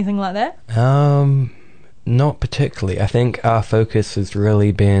up or anything like that? Not particularly. I think our focus has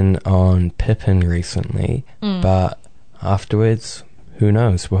really been on Pippin recently, but afterwards, who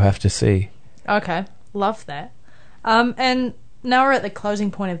knows? We'll have to see. Okay, love that. And now we're at the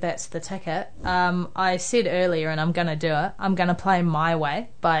closing point of That's the Ticket. I said earlier, and I'm going to do it, I'm going to play My Way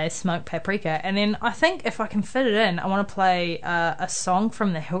by Smoked Paprika, and then I think if I can fit it in, I want to play a song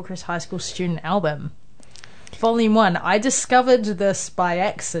from the Hillcrest High School student album. Volume 1. I discovered this by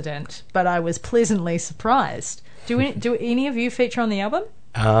accident, but I was pleasantly surprised. Do any of you feature on the album?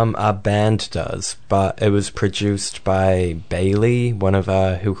 Our band does, but it was produced by Bailey, one of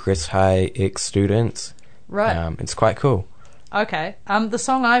our Hillcrest High ex-students. Right. It's quite cool. Okay. The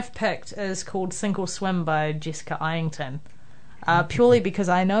song I've picked is called Sink or Swim by Jessica Iington, purely because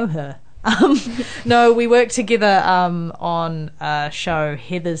I know her. No, we worked together on a show,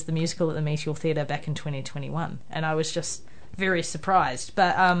 Heathers the Musical, at the Meteor Theatre back in 2021, and I was just very surprised.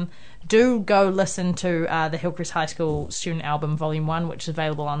 But do go listen to the Hillcrest High School student album Volume 1, which is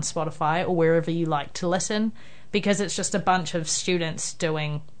available on Spotify or wherever you like to listen, because it's just a bunch of students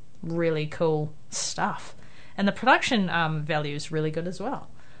doing really cool stuff. And the production value is really good as well.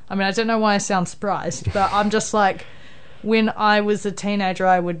 I mean, I don't know why I sound surprised, but I'm just like, when I was a teenager,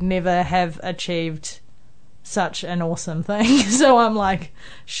 I would never have achieved such an awesome thing. So I'm like,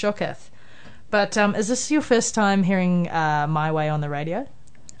 shooketh. But is this your first time hearing My Way on the radio?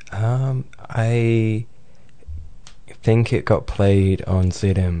 I think it got played on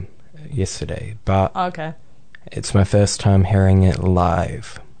ZM yesterday, but Okay. it's my first time hearing it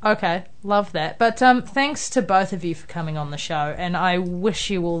live. Okay, love that. But thanks to both of you for coming on the show, and I wish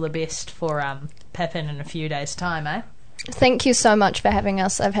you all the best for Pippin in a few days' time, eh? Thank you so much for having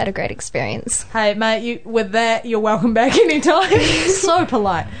us. I've had a great experience. Hey, mate, with that, you're welcome back anytime. So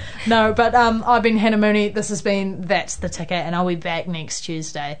polite. No, but I've been Hannah Mooney. This has been That's the Ticket, and I'll be back next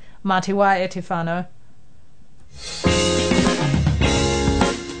Tuesday. Mā te wā e te whānau.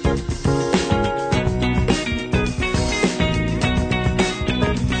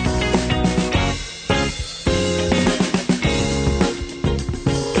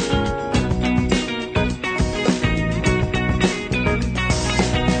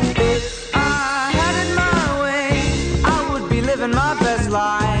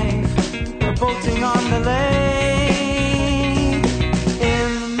 Bolting on the lake,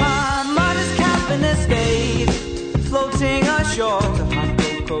 in my modest cabin estate, floating ashore to hot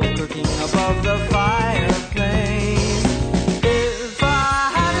cocoa cooking above the fireplace. If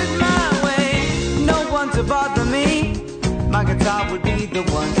I had it my way, no one to bother me, my guitar would be the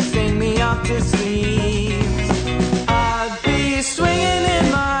one to sing me off to sleep. I'd be swinging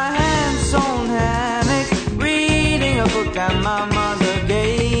in my hand-sewn hammock, reading a book that my mother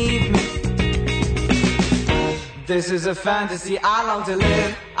gave me. This is a fantasy I long to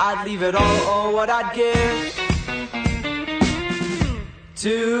live. I'd leave it all, oh, what I'd give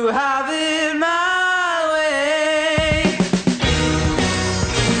to have it my way.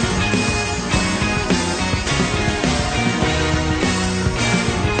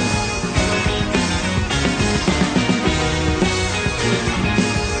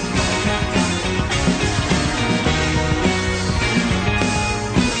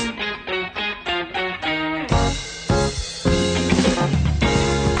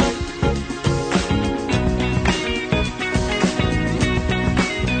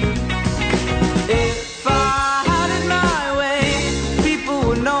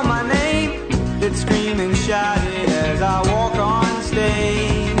 As I walk on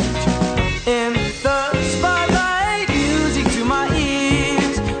stage, in the spotlight, music to my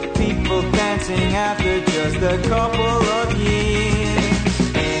ears, people dancing after just a couple of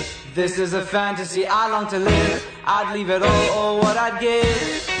years. This is a fantasy I long to live. I'd leave it all, oh, what I'd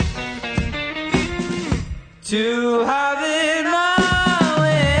give to have it my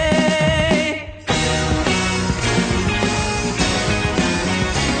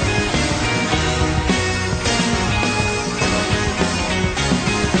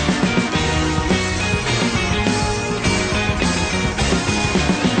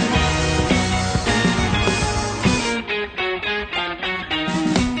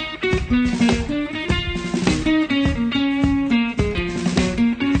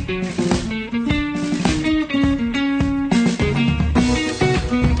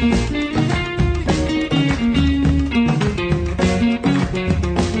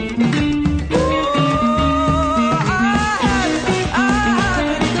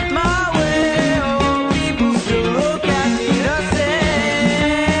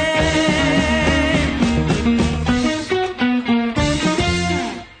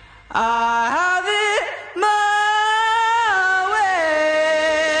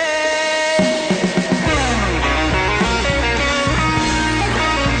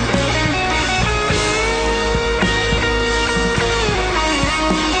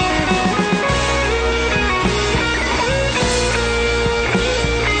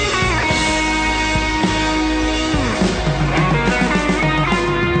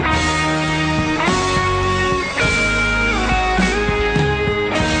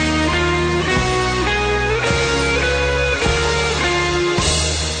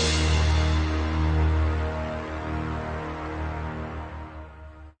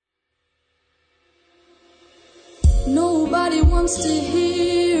Nobody wants to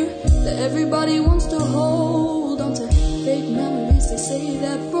hear that everybody wants to hold on to fake memories they say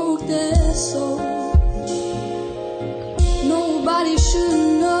that broke their soul. Nobody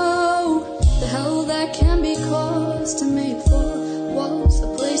should know the hell that can be caused to make four walls a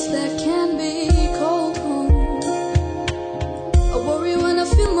place that can be called home. I worry when I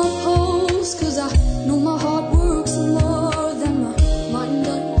feel my pulse, 'cause I know my heart works more than my mind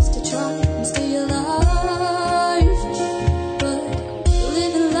does to try and stay alive.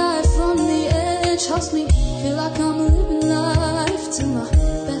 Trust me, feel like I'm living life to my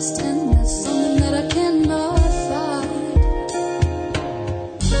best, and that's something that I cannot fight.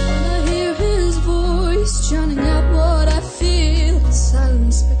 When I hear his voice drowning out what I feel,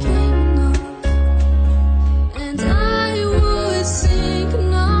 silence became enough.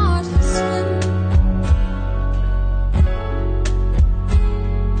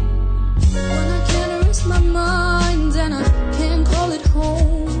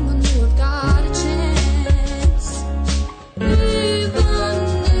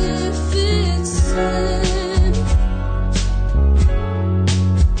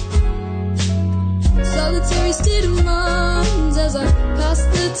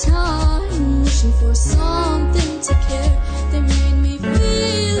 wishing for something to care. They made me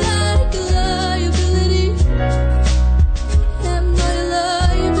feel like a liability. Am I a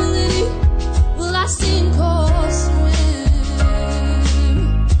liability? Will I sink or swim?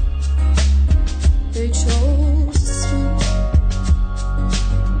 They chose to swim.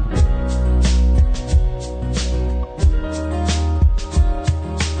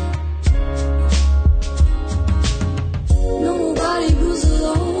 Nobody who's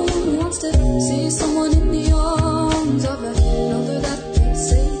alone wants to see someone in the arms of another that they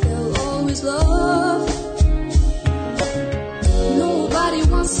say they'll always love. Nobody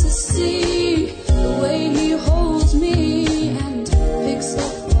wants to see the way he holds me and picks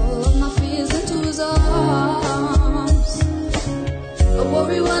up all of my fears into his arms. I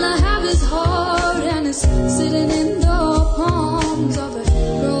worry when I have his heart and is sitting in the palms of a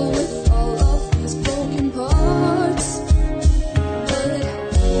girl with all of his broken parts. But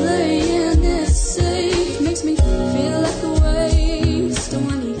playing it safe makes me feel like a waste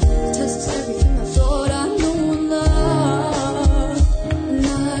when he tests everything I thought I knew and loved. And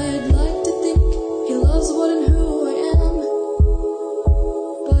I'd like to think he loves what and who I am.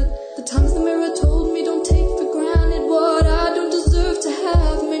 But the times the mirror told me don't take for granted what I don't deserve to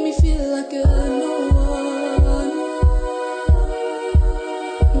have made me feel like a no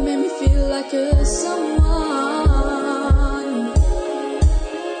one. Made me feel like a someone.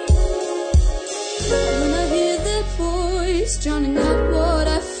 When I hear that voice drowning out what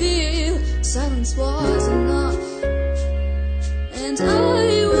I feel, silence was enough. And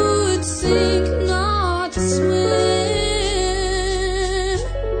I would sink not to swim.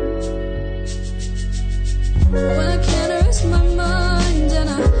 When I can't rest my mind and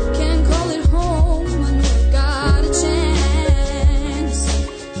I can't call it home, I know I've got a chance.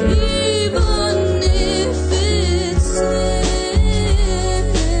 Even if it's sin.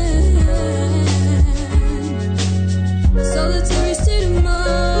 Solitary state of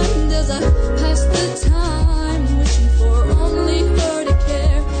mind as I pass the time, wishing for only her to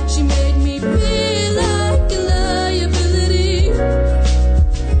care. She made me feel like a liability.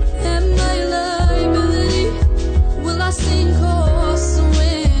 Am I a liability? Will I sink or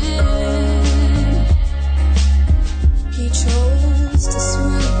swim? He chose to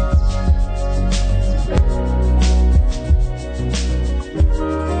swim.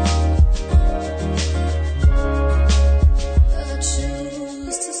 I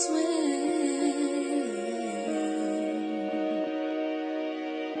choose to swim.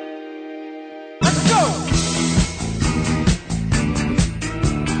 Let's go!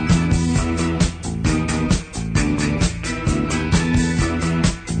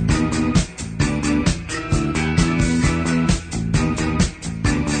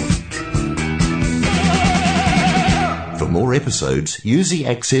 For more episodes, use the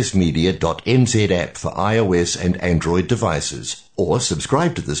accessmedia.nz app for iOS and Android devices, or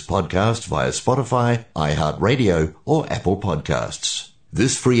subscribe to this podcast via Spotify, iHeartRadio, or Apple Podcasts.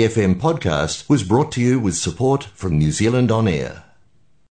 This Free FM podcast was brought to you with support from New Zealand On Air.